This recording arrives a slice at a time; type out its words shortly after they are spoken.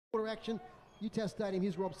Quarter action, Utah Stadium.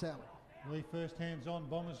 Here's Rob Sally. Lee first hands on.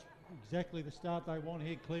 Bombers exactly the start they want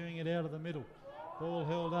here, clearing it out of the middle. Ball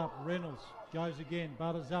held up. Reynolds goes again,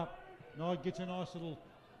 butters up. Knight gets a nice little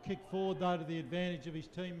kick forward though to the advantage of his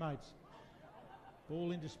teammates.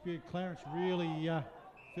 Ball in dispute. Clarence really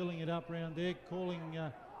filling it up round there, appealing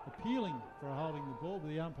for holding the ball, but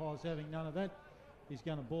the umpire's having none of that. He's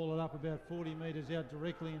going to ball it up about 40 metres out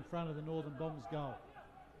directly in front of the Northern Bombers goal.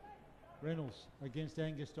 Reynolds against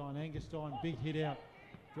Angerstein. Angerstein, big hit out.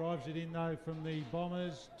 Drives it in though from the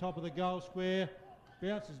Bombers. Top of the goal square.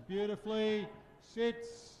 Bounces beautifully.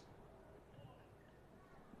 Sits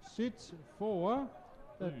for,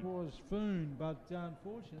 that was Foon, but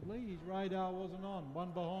unfortunately his radar wasn't on.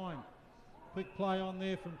 One behind. Quick play on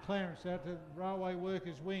there from Clarence out to Railway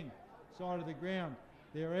Workers wing. Side of the ground.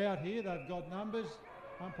 They're out here. They've got numbers.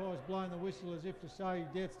 Umpire's blowing the whistle as if to say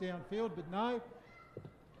death's downfield, but no.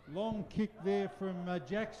 Long kick there from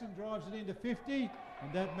Jackson, drives it into 50,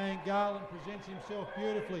 and that man Garland presents himself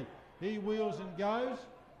beautifully. He wheels and goes,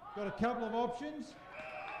 got a couple of options,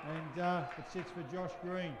 and it sits for Josh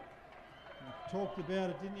Green. You talked about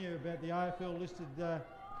it, didn't you, about the AFL listed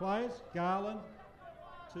players. Garland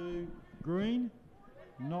to Green,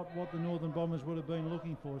 not what the Northern Bombers would have been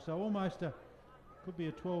looking for. So almost could be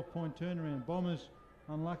a 12-point turnaround. Bombers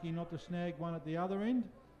unlucky not to snag one at the other end.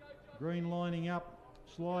 Green lining up.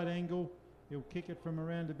 Slide angle, he'll kick it from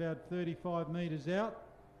around about 35 metres out.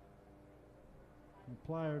 A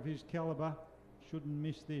player of his calibre shouldn't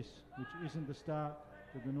miss this, which isn't the start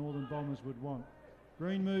that the Northern Bombers would want.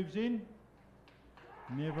 Green moves in.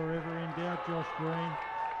 Never ever in doubt, Josh Green.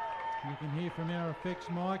 You can hear from our effects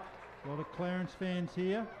mic, a lot of Clarence fans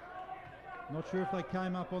here. Not sure if they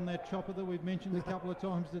came up on that chopper that we've mentioned a couple of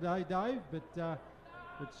times today, Dave, but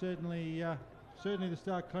certainly the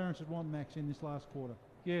start Clarence would want, Max, in this last quarter.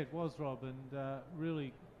 Yeah, it was, Rob, and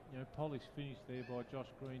really, polished finish there by Josh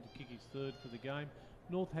Green to kick his third for the game.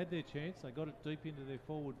 North had their chance. They got it deep into their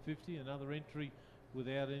forward 50, another entry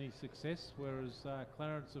without any success, whereas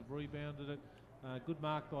Clarence have rebounded it. Good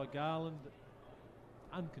mark by Garland,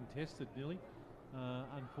 uncontested nearly,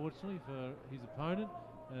 unfortunately for his opponent,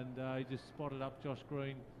 and he just spotted up Josh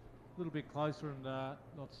Green a little bit closer and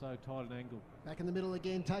not so tight an angle. Back in the middle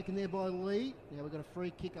again, taken there by Lee. Now we've got a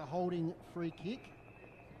free kick, a holding free kick.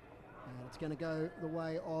 And it's going to go the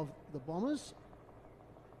way of the Bombers.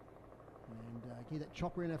 And hear that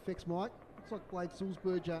chopper in our fix, Mike. Looks like Blade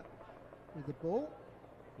Sulzberger with the ball.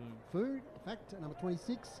 Food, in fact, number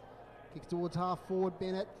 26. Kicks towards half forward,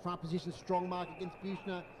 Bennett. Front position, strong mark against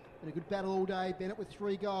Buchner. Been a good battle all day. Bennett with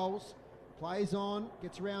 3 goals. Plays on,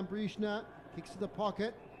 gets around Buchner. Kicks to the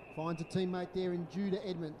pocket. Finds a teammate there in Judah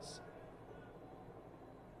Edmonds.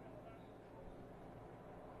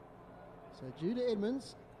 So Judah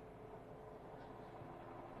Edmonds,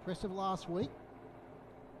 impressive last week.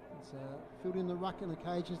 He's filled in the ruck on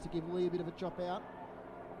occasions to give Lee a bit of a chop out.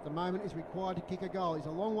 At the moment he's required to kick a goal. He's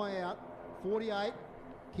a long way out. 48,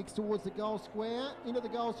 kicks towards the goal square, into the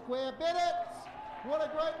goal square. Bennett! What a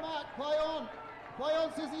great mark. Play on. Play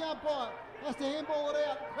on, says the umpire. Has to handball it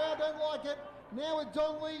out. Crowd don't like it. Now with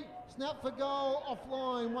Donnelly, snap for goal,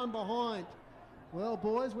 offline, one behind. Well,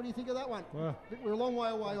 boys, what do you think of that one? Well, we're a long way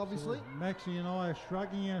away, obviously. Maxie and I are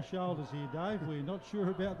shrugging our shoulders here, Dave. We're not sure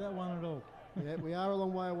about that one at all. Yeah, we are a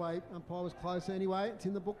long way away. Umpire was close anyway. It's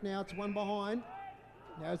in the book now. It's one behind.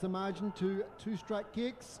 Now's the margin to 2 straight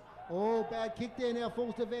kicks. Oh, bad kick there. Now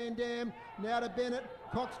falls to Van Dam. Now to Bennett.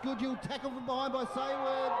 Cox Goodgill tackled from behind by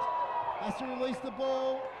Sayward. Has to release the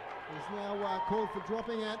ball. He's now called for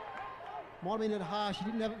dropping it. Might have been at harsh. He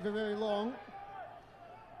didn't have it for very long.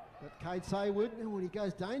 But Cade Sayward, when he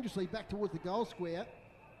goes dangerously back towards the goal square,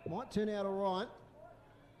 might turn out all right.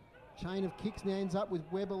 Chain of kicks now ends up with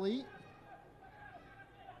Webberley.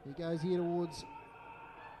 He goes here towards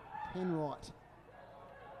Penwright.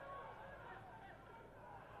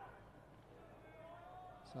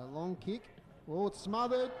 So long kick. Oh, it's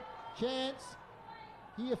smothered. Chance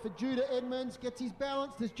here for Judah Edmonds. Gets his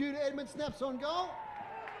balance. Does Judah Edmonds snaps on goal?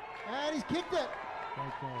 And he's kicked it.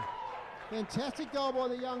 Great goal. Fantastic goal by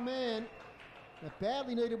the young man. A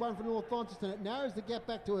badly needed one for North Launceston. It narrows the gap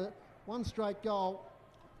back to a 1 straight goal.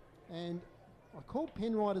 And I called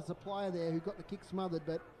Penwright as the player there who got the kick smothered,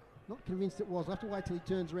 but not convinced it was. I'll have to wait till he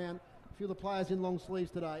turns around. A few of the players in long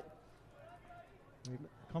sleeves today.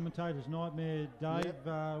 Commentator's nightmare, Dave,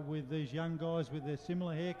 yep. With these young guys with their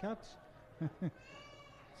similar haircuts.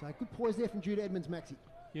 So good poise there from Judah Edmonds, Maxie.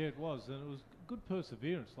 Yeah, it was, and it was good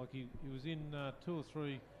perseverance. Like he was in 2 or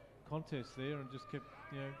 3 contests there and just kept,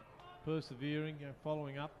 persevering,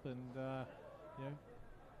 following up, and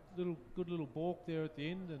good little balk there at the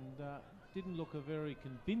end, and didn't look a very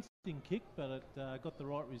convincing kick, but it got the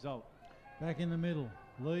right result. Back in the middle,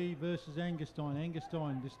 Lee versus Angerstein.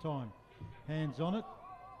 Angerstein this time, hands on it.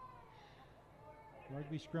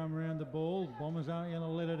 Rugby scrum around the ball. Bombers aren't going to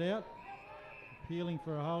let it out. Appealing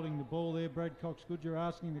for holding the ball there. Brad Cox-Goodger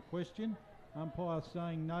asking the question. Umpire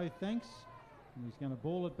saying no thanks. And he's going to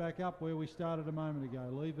ball it back up where we started a moment ago.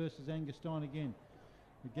 Lee versus Angerstein again.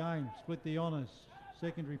 Again, split the honours.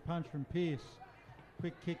 Secondary punch from Pearce.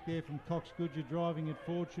 Quick kick there from Cox-Goodger driving it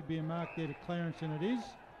forward. Should be a mark there to Clarence, and it is.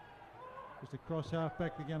 Just across half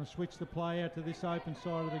back, they're going to switch the play out to this open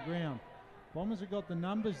side of the ground. Bombers have got the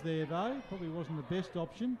numbers there though. Probably wasn't the best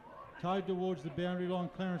option. Towed towards the boundary line.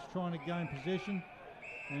 Clarence trying to gain possession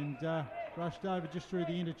and rushed over just through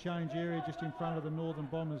the interchange area just in front of the Northern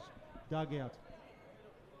Bombers dugout.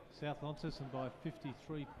 South Launceston by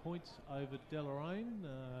 53 points over Deloraine.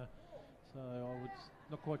 So I was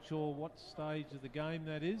not quite sure what stage of the game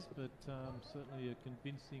that is, but certainly a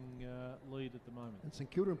convincing lead at the moment. And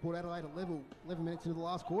St Kilda and Port Adelaide at level, 11 minutes into the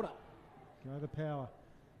last quarter. Go the power.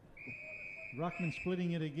 Ruckman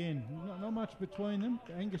splitting it again. Not much between them.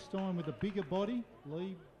 Angerstein with a bigger body.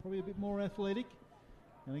 Lee probably a bit more athletic.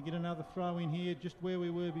 Going to get another throw in here just where we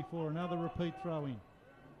were before. Another repeat throw in.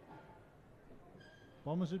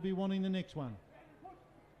 Bombers would be wanting the next one.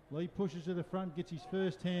 Lee pushes to the front, gets his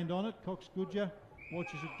first hand on it. Cox-Goodger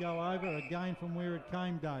watches it go over again from where it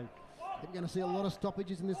came, Dave. We're going to see a lot of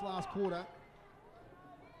stoppages in this last quarter.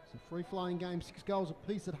 It's a free-flowing game, 6 goals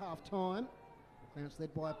apiece at half-time. Clarence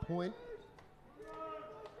led by a point.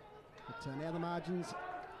 But now the margins,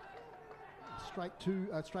 straight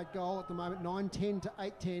goal at the moment, 9-10 to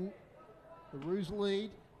 8-10. The Roos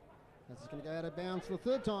lead. That's going to go out of bounds for the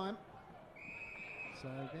third time. So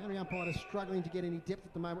boundary umpire is struggling to get any depth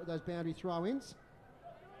at the moment with those boundary throw-ins.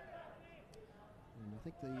 And I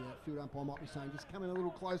think the field umpire might be saying just come in a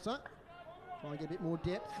little closer, try and get a bit more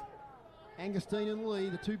depth. Angerstein and Lee,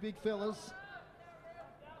 the two big fellas.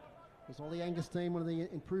 There's Ollie Angerstein, one of the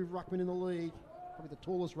improved ruckmen in the league, probably the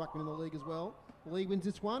tallest ruckman in the league as well. Lee wins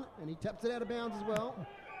this one and he taps it out of bounds as well.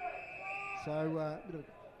 So a bit of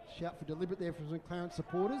a shout for deliberate there from some Clarence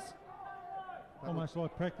supporters. Almost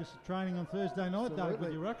like practice training on Thursday night, Dave,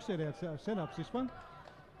 with your ruck setups this one.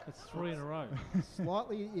 That's 3 in a row.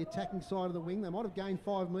 Slightly the attacking side of the wing. They might have gained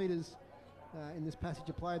 5 metres in this passage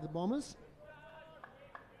of play of the Bombers.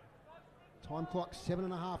 Time clock,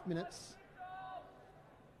 7.5 minutes.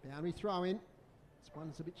 Boundary throw in. This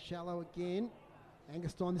one's a bit shallow again.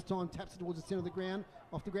 Angerstein this time taps it towards the centre of the ground.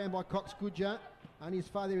 Off the ground by Cox-Goodger. Only his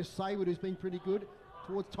father is Saywood, who's been pretty good.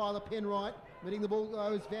 Towards Tyler Penwright. Meeting the ball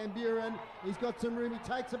goes Van Buren. He's got some room. He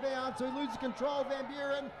takes a bounce. So he loses control. Van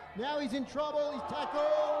Buren. Now he's in trouble. He's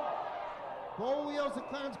tackled. Ball wheels the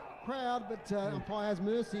Clarence crowd, but umpire has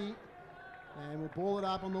mercy. And we'll ball it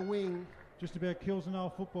up on the wing. Just about kills an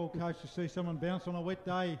old football coach to see someone bounce on a wet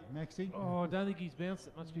day, Maxie. Oh, I don't think he's bounced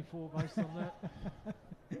that much before based on that.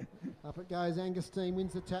 Up it goes. Angerstein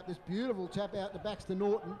wins the tap. This beautiful tap out the backs to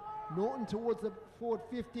Norton. Norton towards the forward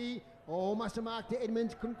 50. Oh, almost a mark to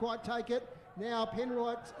Edmonds. Couldn't quite take it. Now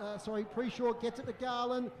Penwright, Preshaw gets it to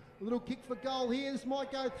Garland. A little kick for goal here. This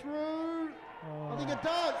might go through. I think it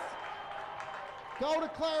does. Goal to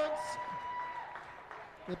Clarence.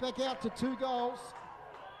 They're back out to 2 goals.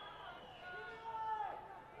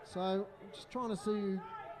 So just trying to see who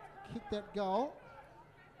kicked that goal.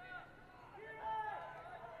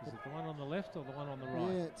 Is it the one on the left or the one on the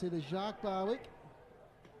right? Yeah, it's either Jacques Barwick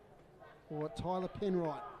or Tyler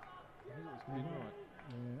Penwright. I think it was Penwright.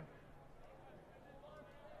 Yeah.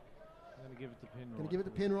 I'm going to give it to Penwright. Going to give it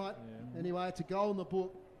to Penwright. Yeah. Anyway, it's a goal in the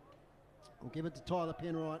book. We'll give it to Tyler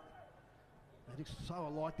Penwright. They look so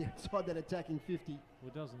alike there inside that attacking 50. Well,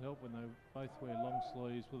 it doesn't help when they both wear long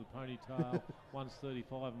sleeves with a ponytail. One's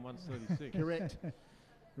 35 and one's 36. Correct.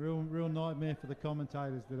 Real nightmare for the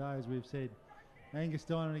commentators today, as we've said.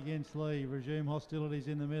 Angerstein against Lee. Resume hostilities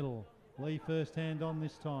in the middle. Lee first hand on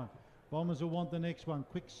this time. Bombers will want the next one.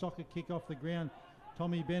 Quick soccer kick off the ground.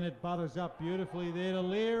 Tommy Bennett butters up beautifully there to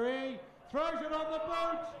Leary. Throws it on the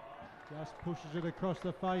boot. Just pushes it across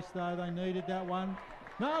the face though. They needed that one.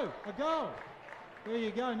 No, a goal. There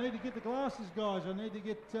you go. Need to get the glasses, guys. I need to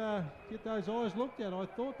get those eyes looked at. I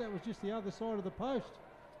thought that was just the other side of the post.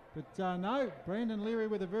 But no, Brandon Leary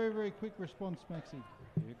with a very, very quick response, Maxie.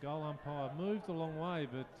 Yeah, goal umpire moved a long way,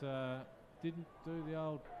 but didn't do the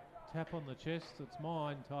old tap on the chest, it's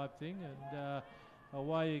mine type thing, and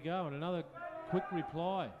away you go. And another quick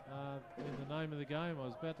reply in the name of the game. I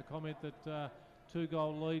was about to comment that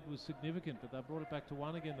 2-goal lead was significant, but they brought it back to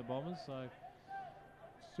 1 again, the Bombers. So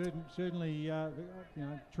Certainly,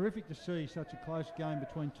 terrific to see such a close game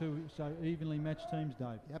between two so evenly matched teams,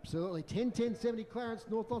 Dave. Absolutely. 10-10-70 Clarence,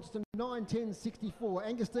 North Launceston 9-10-64.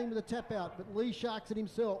 Angustine with a tap out, but Lee sharks it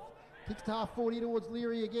himself. Kicks to half 40 towards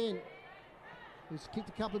Leary again, who's kicked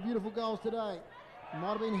a couple of beautiful goals today. He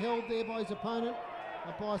might have been held there by his opponent.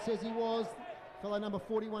 Umpire says he was. Fellow number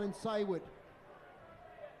 41 in Saywood.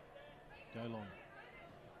 Go long.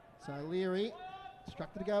 So Leary,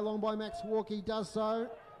 instructed to go long by Max Walker, he does so.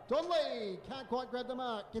 Donnelly can't quite grab the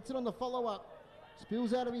mark, gets it on the follow-up.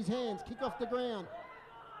 Spills out of his hands, kick off the ground.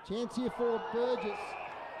 Chance here for Burgess.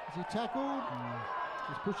 Is he tackled?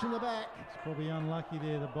 He's pushed in the back. It's probably unlucky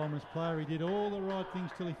there, the Bombers player. He did all the right things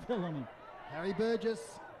till he fell on him. Harry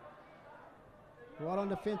Burgess, right on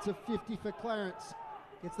defensive 50 for Clarence.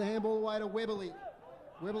 Gets the handball away to Webberley.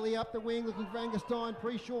 Webberley up the wing, looking for Angustine.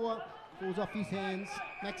 Pre-Shaw falls off his hands.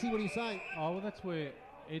 Maxie, what are you saying? Oh, well, that's where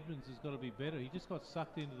Edmonds has got to be better. He just got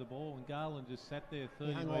sucked into the ball, and Garland just sat there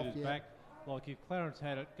 30 metres back. Like, if Clarence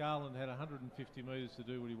had it, Garland had 150 metres to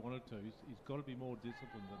do what he wanted to. He's got to be more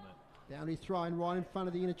disciplined than that. Down he's thrown right in front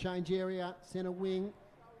of the interchange area, centre wing.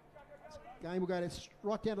 This game will go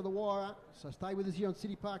right down to the wire, so stay with us here on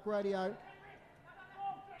City Park Radio.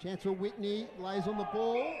 Chancellor Whitney lays on the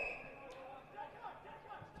ball.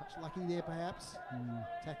 Touch lucky there perhaps.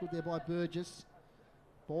 Tackled there by Burgess.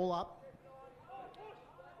 Ball up.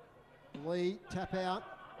 Lee, tap out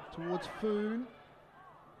towards Foon.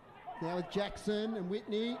 Now with Jackson and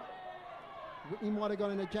Whitney. Whitney might have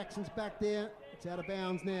gone into Jackson's back there. It's out of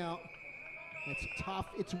bounds now. It's tough,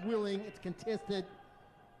 it's willing, it's contested.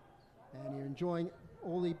 And you're enjoying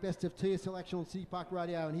all the best of TSL action on City Park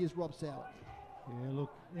Radio. And here's Rob Soward. Yeah,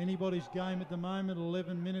 look, anybody's game at the moment.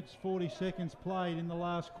 11 minutes, 40 seconds played in the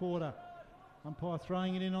last quarter. Umpire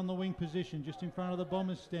throwing it in on the wing position, just in front of the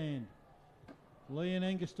Bombers stand. Lee and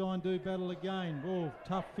Angustine do battle again. Oh,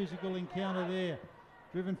 tough physical encounter there.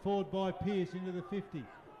 Driven forward by Pearce into the 50.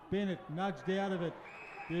 Bennett nudged out of it.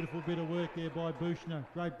 Beautiful bit of work there by Bushner.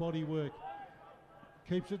 Great body work.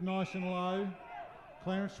 Keeps it nice and low.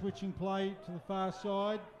 Clarence switching play to the far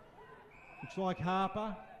side. Looks like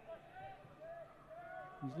Harper.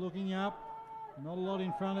 He's looking up. Not a lot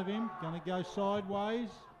in front of him. Going to go sideways.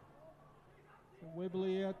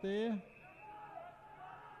 Webberley out there.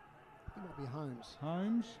 It might be Holmes.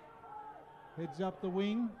 Holmes heads up the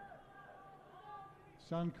wing.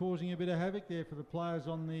 Sun causing a bit of havoc there for the players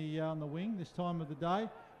on the wing this time of the day.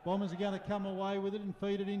 Bombers are going to come away with it and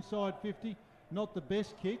feed it inside 50. Not the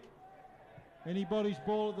best kick. Anybody's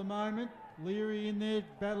ball at the moment. Leary in there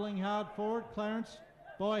battling hard for it. Clarence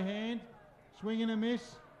by hand. Swing and a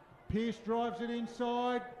miss. Pearce drives it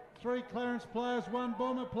inside. 3 Clarence players, 1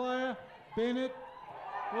 Bomber player. Bennett.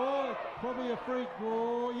 Oh, probably a freak.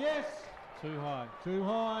 Oh, yes. Too high. Too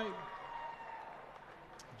high.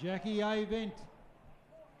 Jackie Avent.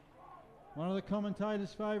 One of the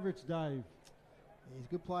commentators' favourites, Dave. He's a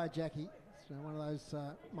good player, Jackie. He's one of those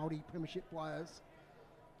multi-premiership players.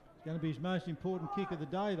 It's going to be his most important kick of the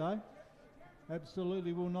day, though.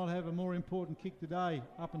 Absolutely will not have a more important kick today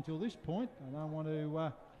up until this point. I don't want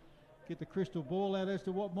to get the crystal ball out as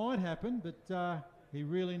to what might happen, but he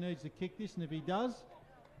really needs to kick this, and if he does,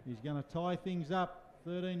 he's going to tie things up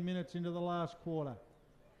 13 minutes into the last quarter.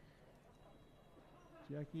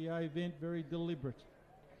 Jackie Avent, very deliberate.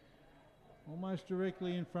 Almost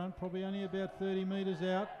directly in front, probably only about 30 metres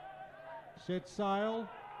out. Set sail.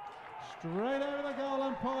 Straight over the goal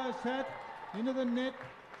umpire's hat. Into the net.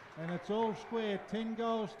 And it's all square. 10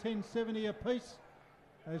 goals, 10.70 apiece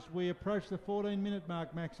as we approach the 14-minute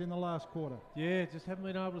mark, Max, in the last quarter. Yeah, just haven't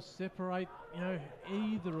been able to separate,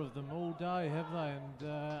 either of them all day, have they?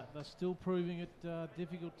 And they're still proving it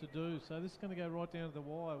difficult to do. So this is going to go right down to the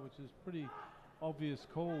wire, which is pretty obvious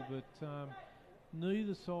call. But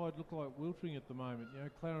neither side look like wiltering at the moment.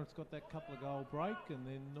 Clarence got that couple of goal break, and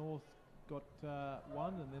then North got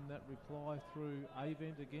one, and then that reply through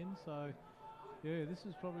Avent again. So, yeah, this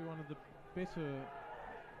is probably one of the better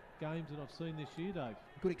games that I've seen this year, Dave.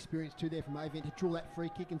 Good experience too there from Avent to draw that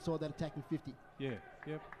free kick inside that attacking 50. Yeah,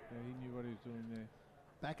 yep. Yeah, he knew what he was doing there.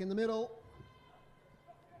 Back in the middle.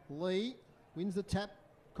 Lee wins the tap.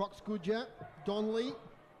 Cox Goodger. Donnelly.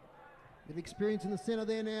 Bit of experience in the centre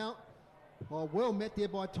there now. Oh, well met there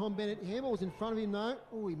by Tom Bennett. Handball was in front of him though.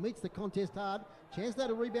 Oh, he meets the contest hard. Chance there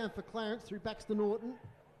to rebound for Clarence through Baxter Norton.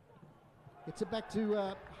 Gets it back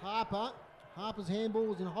to Harper. Harper's handball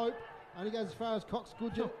was in hope. Only goes as far as Cox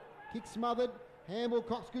Goodger. Kick smothered. Handball,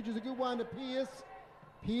 Cox Goodger's a good one to Pearce.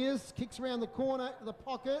 Pearce kicks around the corner to the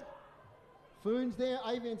pocket. Foon's there.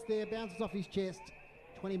 Avent's there. Bounces off his chest.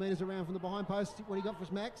 20 metres around from the behind post. What do you got for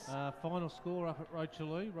us, Max? Final score up at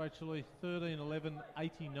Rochalee. Rochalee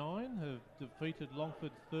 13-11-89 have defeated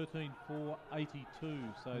Longford 13-4-82.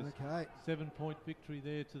 So okay. 7-point victory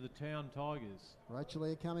there to the Town Tigers.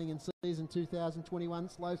 Rochalee are coming in season 2021.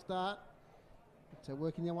 Slow start. So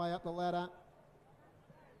working their way up the ladder.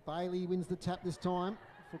 Bailey wins the tap this time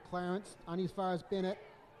for Clarence. Only as far as Bennett.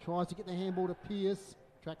 Tries to get the handball to Pierce.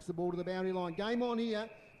 Tracks the ball to the boundary line. Game on here.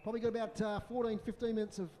 Probably got about 14, 15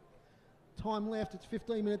 minutes of time left. It's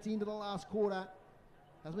 15 minutes into the last quarter.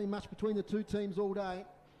 Hasn't been much between the two teams all day.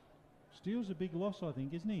 Steele's a big loss, I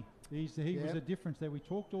think, isn't he? He was a difference there. We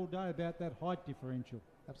talked all day about that height differential.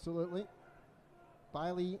 Absolutely.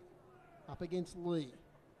 Bailey up against Lee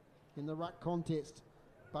in the ruck contest.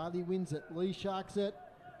 Bailey wins it. Lee sharks it.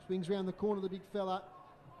 Swings around the corner, the big fella.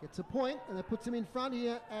 Gets a point, and that puts him in front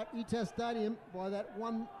here at ETAS Stadium by that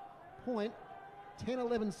 1 point.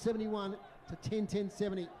 10-11-71 to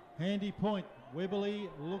 10-10-70. Handy point. Webberley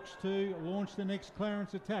looks to launch the next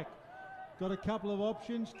Clarence attack. Got a couple of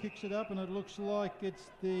options, kicks it up, and it looks like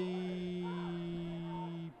it's the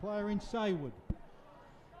player in Saywood.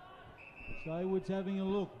 Saywood's having a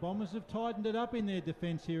look. Bombers have tightened it up in their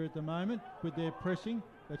defence here at the moment with their pressing.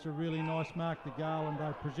 That's a really nice mark to Garland,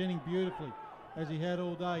 though, presenting beautifully as he had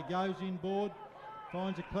all day. Goes inboard,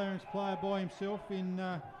 finds a Clarence player by himself in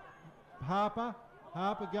Harper.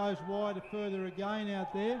 Harper goes wide further again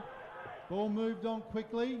out there. Ball moved on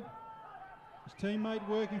quickly. His teammate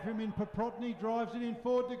working for him in Paprotny drives it in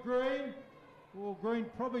forward to Green. Well, Green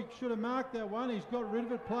probably should have marked that one. He's got rid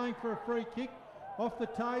of it, playing for a free kick off the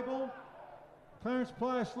table. Clarence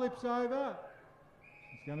player slips over.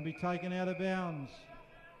 It's going to be taken out of bounds.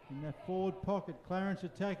 In that forward pocket, Clarence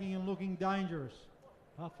attacking and looking dangerous.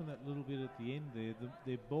 Apart from that little bit at the end there,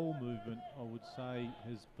 their ball movement, I would say,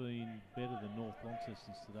 has been better than North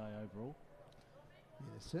Launceston's today overall.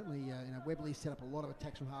 Yeah, certainly, Webberley set up a lot of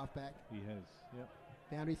attacks from halfback. He has, yep.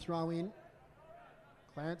 Boundary throw in.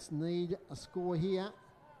 Clarence need a score here.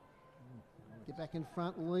 Get back in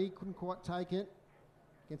front. Lee couldn't quite take it.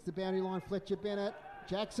 Against the boundary line, Fletcher Bennett.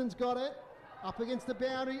 Jackson's got it. Up against the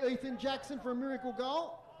boundary, Ethan Jackson for a miracle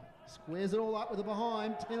goal. Squares it all up with a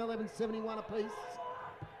behind. 10-11-71 apiece.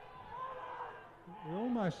 It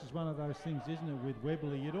almost is one of those things, isn't it, with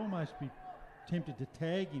Webberley? You'd almost be tempted to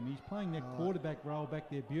tag him. He's playing that quarterback role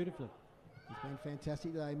back there beautifully. He's been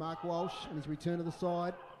fantastic today. Mark Walsh on his return to the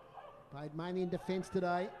side. Played mainly in defence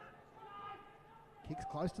today. Kicks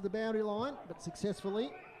close to the boundary line, but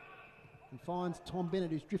successfully. And finds Tom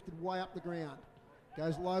Bennett, who's drifted way up the ground.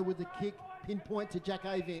 Goes low with the kick. Pinpoint to Jack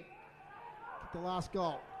Avent. Kick the last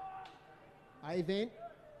goal. Avent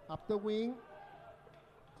up the wing.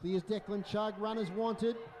 Clears Declan Chug. Runners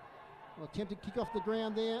wanted. Well, attempted kick off the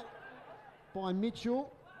ground there by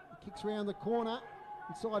Mitchell. He kicks around the corner.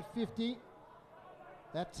 Inside 50.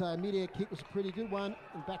 That mid-air kick was a pretty good one.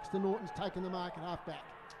 And Baxter Norton's taken the mark at half-back.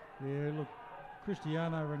 Yeah, look,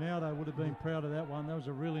 Cristiano Ronaldo would have been proud of that one. That was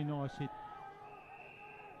a really nice hit.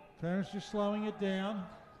 Clarence just slowing it down.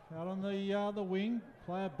 Out on the wing.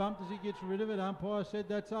 Player bumped as he gets rid of it. Umpire said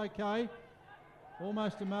that's okay.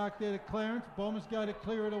 Almost a mark there to Clarence. Bombers go to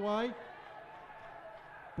clear it away.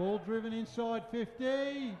 Ball driven inside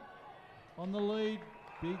 50. On the lead,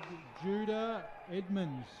 big Judah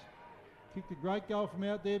Edmonds. Kicked a great goal from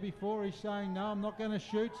out there before. He's saying, no, I'm not going to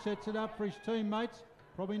shoot. Sets it up for his teammates.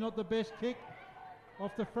 Probably not the best kick.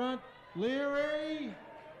 Off the front. Leary!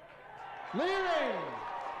 Leary!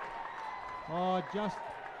 Oh,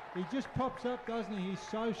 he just pops up, doesn't he? He's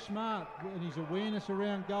so smart. And his awareness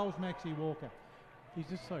around goals, Maxie Walker. He's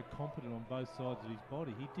just so competent on both sides of his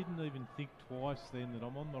body. He didn't even think twice then that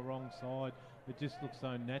I'm on the wrong side. It just looks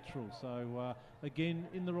so natural. So, again,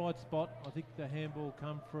 in the right spot. I think the handball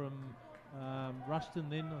come from Rushton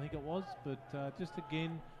then, I think it was. But just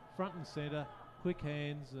again, front and centre, quick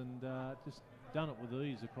hands, and just done it with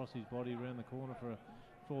ease across his body around the corner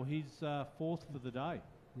for his fourth for the day.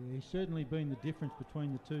 Yeah, he's certainly been the difference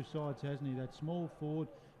between the two sides, hasn't he? That small forward,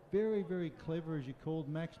 very, very clever, as you called,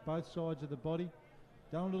 Max, both sides of the body.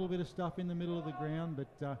 Done a little bit of stuff in the middle of the ground,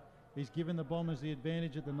 but he's given the Bombers the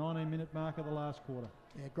advantage at the 19-minute mark of the last quarter.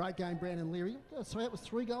 Yeah, great game, Brandon Leary. So that was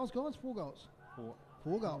 3 goals, guys? 4 goals?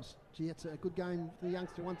 4 goals. Gee, it's a good game for the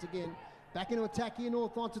youngster once again. Back into attack here,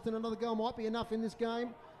 North Launceston. Another goal might be enough in this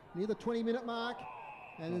game. Near the 20-minute mark.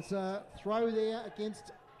 And it's a throw there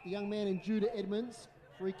against the young man in Judah Edmonds.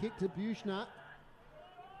 Free kick to Buchner.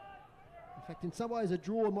 In fact, in some ways, a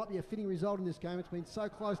draw might be a fitting result in this game. It's been so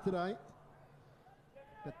close today.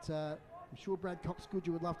 But I'm sure Brad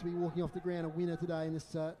Cox-Goodger would love to be walking off the ground a winner today in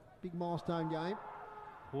this big milestone game.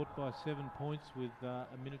 Port by 7 points with a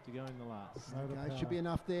minute to go in the last. Okay, should be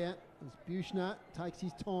enough there. As Buchner takes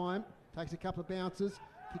his time, takes a couple of bounces,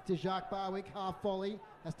 kick to Jacques Barwick, half volley,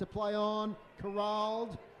 has to play on,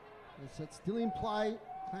 corralled. It's still in play.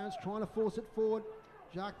 Clarence trying to force it forward.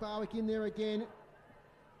 Jacques Barwick in there again.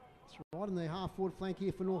 It's right in the half forward flank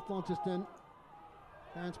here for North Launceston.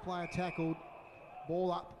 Clarence player tackled.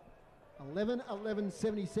 Ball up.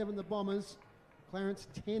 11-11-77 the Bombers. Clarence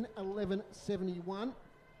 10-11-71.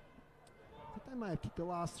 I think they may have kicked the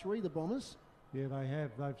last three, the Bombers. Yeah, they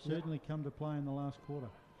have. They've certainly come to play in the last quarter.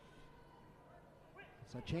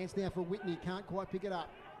 So chance now for Whitney, can't quite pick it up.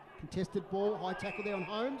 Contested ball, high tackle there on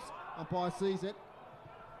Holmes. Umpire sees it.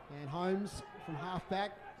 And Holmes from half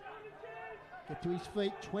back. Get to his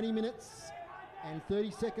feet, 20 minutes and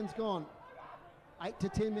 30 seconds gone. 8 to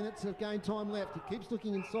 10 minutes of game time left. He keeps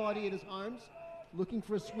looking inside here, does Holmes. Looking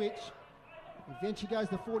for a switch. Eventually goes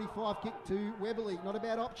the 45 kick to Weberley. Not a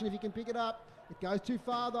bad option if he can pick it up. It goes too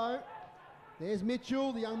far though. There's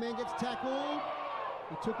Mitchell. The young man gets tackled.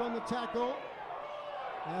 He took on the tackle.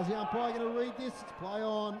 How's the umpire going to read this? It's play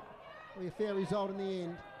on. It'll be a fair result in the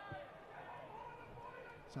end.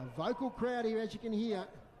 So vocal crowd here, as you can hear.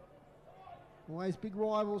 Always big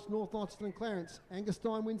rivals, North Launceston and Clarence.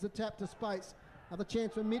 Angerstein wins the tap to space. Another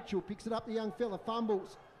chance for Mitchell. Picks it up, the young fella.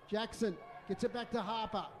 Fumbles. Jackson gets it back to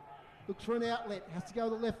Harper. Looks for an outlet. Has to go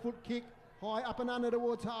with the left foot kick. High up and under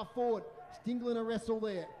towards half forward. Stingle in a wrestle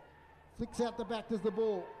there. Flicks out the back, does the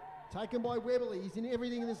ball. Taken by Weberley. He's in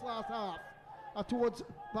everything in this last half. Up towards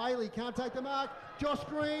Bailey. Can't take the mark. Josh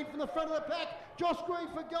Green from the front of the pack. Josh Green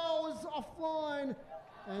for goal is offline.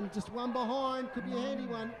 And just one behind. Could be a handy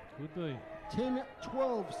one. Could be.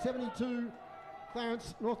 10-12-72.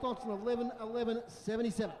 Clarence, North Launceston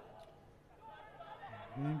 11-11-77.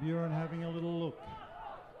 Van Buren having a little look.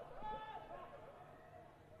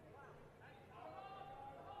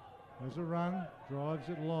 There's a run, drives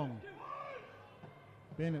it long.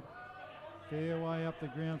 Bennett, fair way up the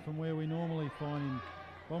ground from where we normally find him.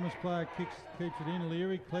 Bombers player keeps it in.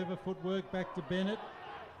 Leary, clever footwork back to Bennett.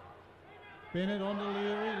 Bennett on to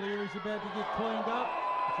Leary. Leary's about to get cleaned up.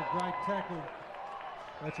 It's a great tackle.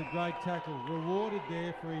 That's a great tackle. Rewarded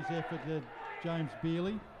there for his effort to James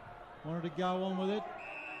Bealey. Wanted to go on with it.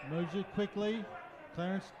 Moves it quickly.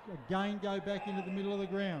 Clarence again go back into the middle of the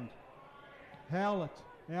ground. Howlett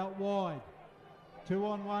out wide.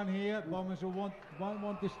 2-on-1 here. Bombers won't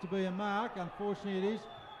want this to be a mark. Unfortunately it is.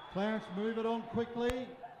 Clarence move it on quickly.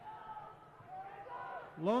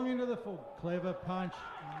 Long into the full. Clever punch.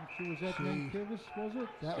 Was that Mankiewicz, was it?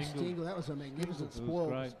 That was Stingle. That was a magnificent spoil.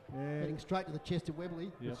 Great. Yeah. Heading straight to the chest of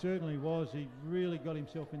Weberley. Yep. It certainly was. He really got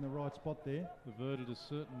himself in the right spot there. Averted a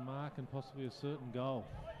certain mark and possibly a certain goal.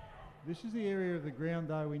 This is the area of the ground,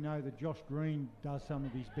 though, we know that Josh Green does some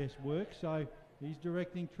of his best work. So he's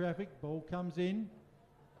directing traffic. Ball comes in.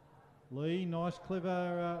 Lee, nice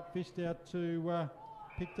clever fist out to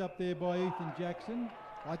picked up there by Ethan Jackson.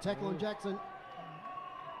 High tackle on Jackson.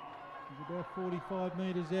 He's about 45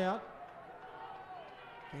 metres out.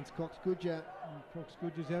 Against Cox Goodger. Cox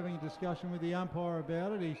Goodger's having a discussion with the umpire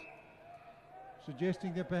about it. He's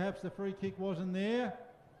suggesting that perhaps the free kick wasn't there.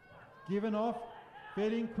 Given off.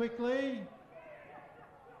 Fed in quickly.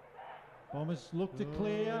 Bombers look to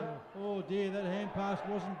clear. Oh dear, that hand pass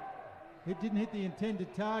wasn't... It didn't hit the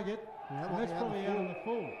intended target. Yeah, and that's probably out on the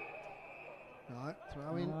full. No,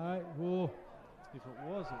 throw in. No, well, If it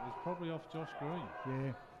was probably off Josh Green.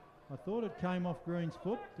 yeah. I thought it came off Green's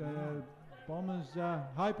foot. Bombers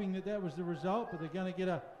hoping that was the result, but they're going to get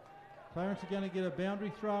a... Clarence are going to get a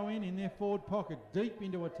boundary throw in their forward pocket, deep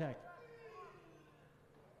into attack.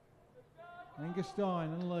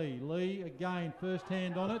 Angerstein and Lee. Lee again, first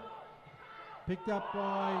hand on it. Picked up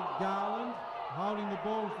by Garland. Holding the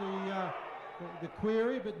ball the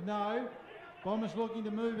query, but no. Bombers looking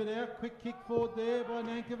to move it out. Quick kick forward there by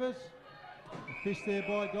Nankervis. A fist there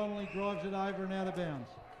by Donnelly, drives it over and out of bounds.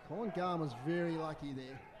 Colin Garland was very lucky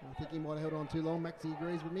there. I think he might have held on too long. Maxie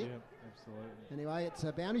agrees with me. Yeah, absolutely. Anyway, it's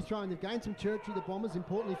a boundary throw, and they've gained some territory, the Bombers,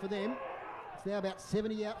 importantly for them. It's now about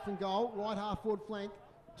 70 out from goal, right half forward flank.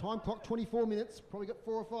 Time clock 24 minutes, probably got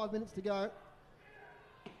 4 or 5 minutes to go.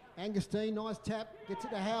 Angerstein, nice tap, gets it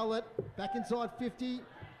to Howlett, back inside 50,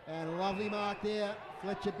 and a lovely mark there,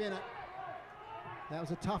 Fletcher Bennett. That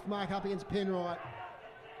was a tough mark up against Penrite.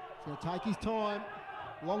 He's going to take his time.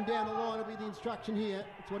 Long down the line will be the instruction here.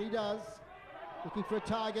 That's what he does. Looking for a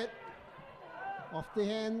target. Off the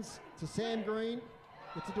hands to Sam Green.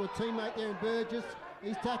 Gets it to a teammate there in Burgess.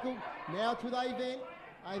 He's tackled. Now it's with Avent.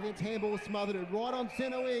 Avent's handball smothered it right on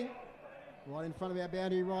centre wing. Right in front of our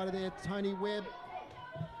boundary rider there, Tony Webb.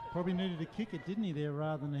 Probably needed to kick it, didn't he, there,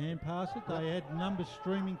 rather than hand pass it. They had numbers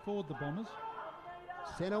streaming forward, the Bombers.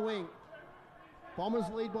 Centre wing. Bombers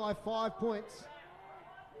lead by 5 points.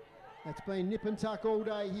 It's been nip and tuck all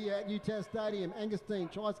day here at UTAS Stadium.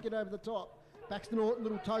 Angustine tries to get over the top. Baxter Norton,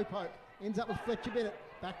 little toe poke. Ends up with Fletcher Bennett.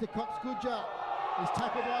 Back to Cox Goodger. He's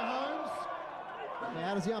tackled by Holmes. Now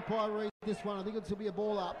how does the umpire read this one? I think it'll be a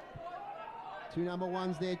ball up. Two number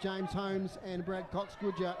ones there, James Holmes and Brad Cox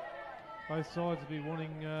Goodger. Both sides will be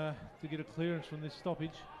wanting to get a clearance from this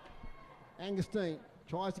stoppage. Angustine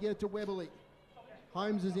tries to get it to Webberley.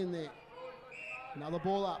 Holmes is in there. Another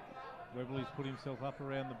ball up. Webberley's put himself up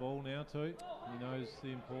around the ball now too. He knows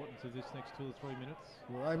the importance of this next 2 or 3 minutes.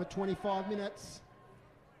 We're over 25 minutes.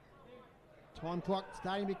 Time clock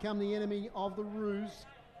starting to become the enemy of the Roos.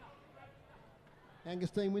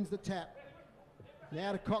 Angustine wins the tap.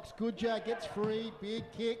 Now to Cox Goodger, gets free, big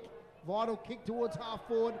kick, vital kick towards half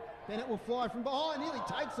forward. Bennett will fly from behind, nearly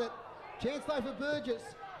takes it. Chance though for Burgess,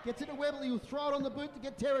 gets it to Webberley, who'll throw it on the boot to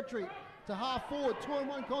get territory. To half forward,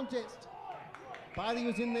 2-on-1 contest. Bailey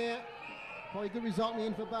was in there. Probably a good result in the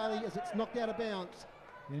end for Bailey as it's knocked out of bounds.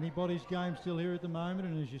 Anybody's game still here at the moment,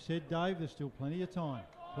 and as you said, Dave, there's still plenty of time.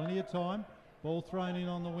 Plenty of time. Ball thrown in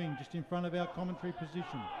on the wing, just in front of our commentary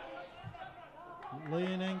position. Lee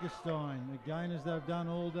and Angustine, again as they've done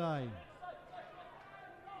all day.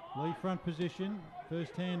 Lee front position,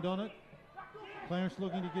 first hand on it. Clarence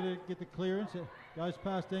looking to get the clearance. It goes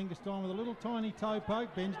past Angustine with a little tiny toe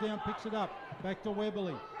poke, bends down, picks it up. Back to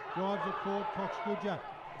Webberley, drives it forward, Cox Goodger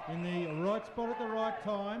in the right spot at the right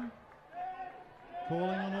time.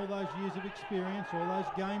 Calling on all those years of experience, all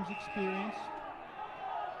those games experience.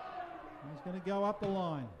 He's going to go up the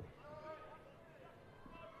line.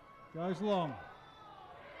 Goes long.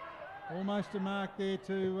 Almost a mark there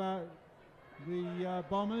to the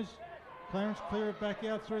Bombers. Clarence clear it back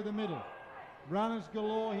out through the middle. Runners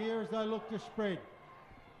galore here as they look to spread.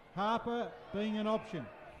 Harper being an option.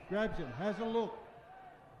 Grabs it, has a look.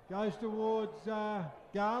 Goes towards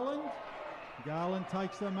Garland. Garland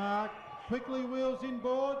takes the mark. Quickly wheels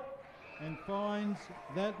inboard and finds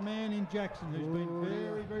that man in Jackson, who's been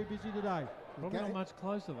very, very busy today. Probably not much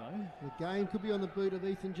closer though. The game could be on the boot of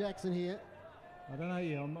Ethan Jackson here. I don't know,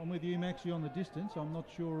 yeah, I'm with you, Maxie, on the distance. I'm not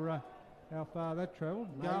sure how far that travelled.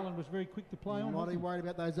 Garland was very quick to play on. Not even worried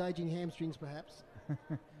about those ageing hamstrings, perhaps.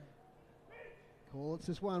 Call it's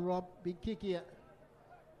this one, Rob. Big kick here.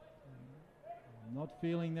 I'm not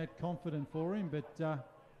feeling that confident for him, but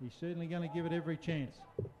he's certainly going to give it every chance.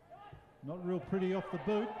 Not real pretty off the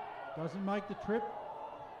boot. Doesn't make the trip.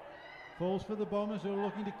 Falls for the Bombers, who are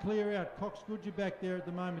looking to clear out. Cox Goodger back there at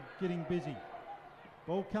the moment, getting busy.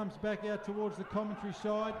 Ball comes back out towards the commentary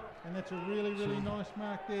side, and that's a really, really nice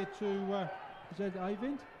mark there to, is that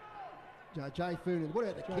Avent? Jay Foonan. What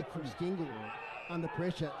about the kick from Stingle? Under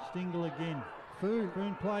pressure. Stingle again.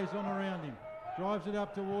 Foon plays on around him. Drives it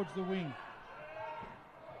up towards the wing.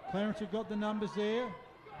 Clarence had got the numbers there.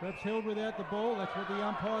 Perhaps held without the ball. That's what the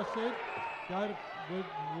umpire said.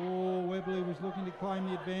 Webberley was looking to claim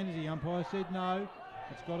the advantage. The umpire said no.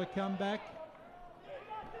 It's got to come back.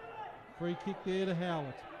 Free kick there to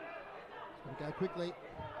Howlett. We'll go quickly.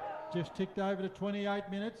 Just ticked over to 28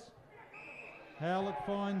 minutes. Howlett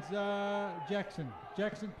finds Jackson.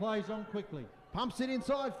 Jackson plays on quickly. Pumps it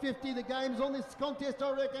inside 50. The game's on this contest,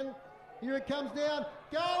 I reckon. Here it comes down.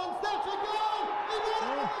 Garland snaps a goal! He might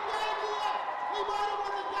have won the game here! He might have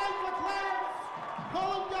won the game for Clarence!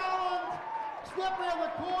 Colin Garland! Snap around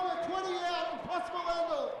the corner, 20 out, impossible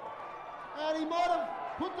angle. And he might have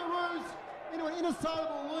put the Roos into an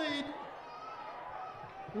inassailable lead.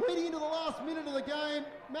 Leading into the last minute of the game.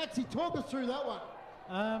 Maxie, talk us through that one.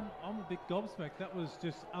 I'm a bit gobsmacked. That was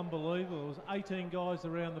just unbelievable. There was 18 guys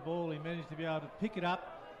around the ball. He managed to be able to pick it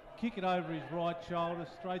up, kick it over his right shoulder,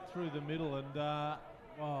 straight through the middle, and that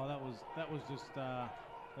was just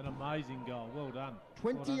an amazing goal. Well done.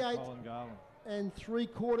 28 well done, Colin Garland. And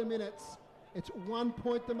 3/4 minutes. It's 1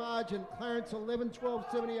 point the margin. Clarence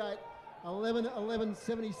 11-12-78.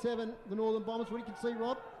 11-11-77, the Northern Bombers. What do you can see,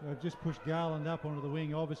 Rob? They've just pushed Garland up onto the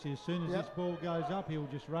wing. Obviously, as soon as this ball goes up, he'll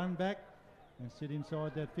just run back and sit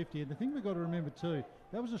inside that 50. And the thing we've got to remember too,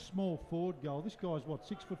 that was a small forward goal. This guy's, what,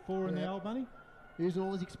 6'4" in the old money? Using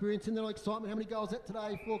all his experience in there, excitement. How many goals is that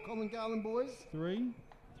today for Colin Garland, boys? Three.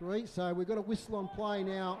 So we've got a whistle on play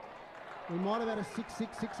now. We might have had a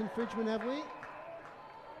 6-6-6 infringement, have we?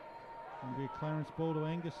 It'll be a Clarence ball to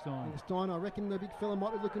Angustine. I reckon the big fella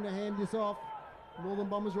might be looking to hand this off. The Northern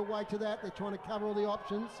Bombers are away to that. They're trying to cover all the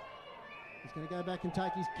options. He's going to go back and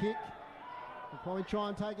take his kick. He'll probably try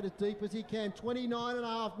and take it as deep as he can.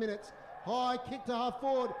 29.5 minutes. High kick to half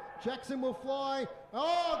forward. Jackson will fly.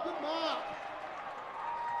 Oh, good mark.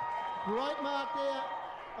 Great mark there.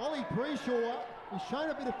 Ollie Preshaw, he's shown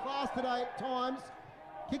a bit of class today at times.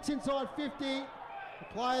 Kicks inside 50. The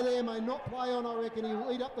player there may not play on, I reckon. He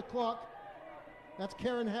will eat up the clock. That's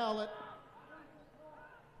Karen Howlett.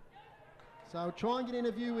 So we'll try and get an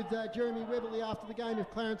interview with Jeremy Weberly after the game if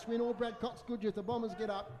Clarence win, or Brad Cox-Goodger if the Bombers get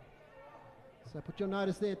up. So put your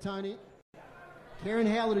notice there, Tony. Karen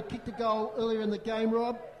Howlett had kicked a goal earlier in the game,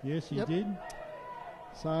 Rob. Yes, he did.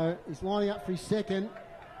 So he's lining up for his second.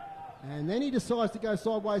 And then he decides to go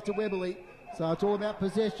sideways to Weberly. So it's all about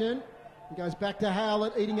possession. He goes back to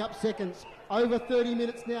Howlett, eating up seconds. Over 30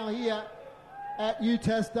 minutes now here at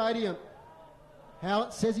UTAS Stadium.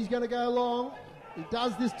 Howlett says he's going to go long. He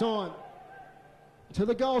does this time. To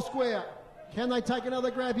the goal square. Can they take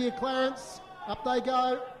another grab here, Clarence? Up they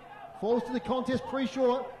go. Falls to the contest.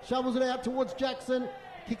 Preshaw shovels it out towards Jackson.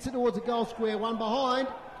 Kicks it towards the goal square. One behind.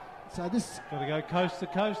 So this... Got to go coast to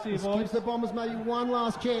coast here, boys. Gives the Bombers maybe one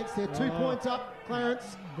last chance. They're 2 points up,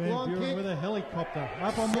 Clarence. Van Buren with a helicopter.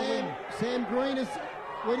 Up on the wing. Sam Green is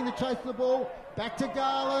leading the chase for the ball. Back to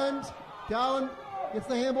Garland. Garland gets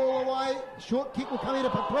the handball away. Short kick will come into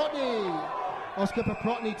Paprotny. Oscar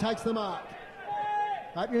Paprotny takes the mark.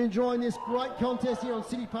 Hope you're enjoying this great contest here on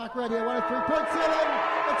City Park Radio 103.7.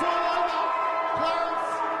 It's all over.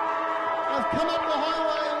 Clarence have come up the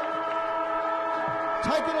highway,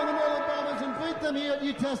 taken on the Northern Bombers and beat them here at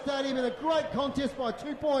UTAS Stadium in a great contest by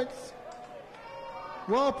 2 points.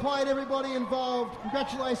 Well played, everybody involved.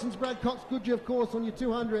 Congratulations, Brad Cox-Goodger, of course, on your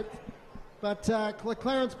 200th. But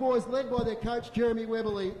Clarence boys, led by their coach, Jeremy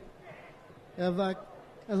Weberly, have,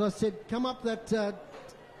 as I said, come up that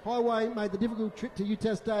highway, made the difficult trip to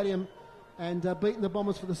UTAS Stadium and beaten the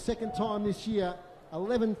Bombers for the second time this year,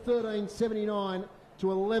 11-13-79 to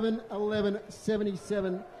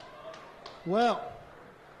 11-11-77. Well,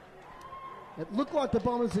 it looked like the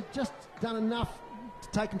Bombers had just done enough to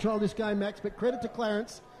take control of this game, Max, but credit to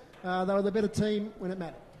Clarence. They were the better team when it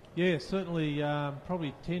mattered. Yeah, certainly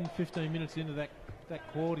probably 10, 15 minutes into that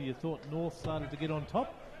quarter, you thought North started to get on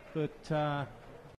top, but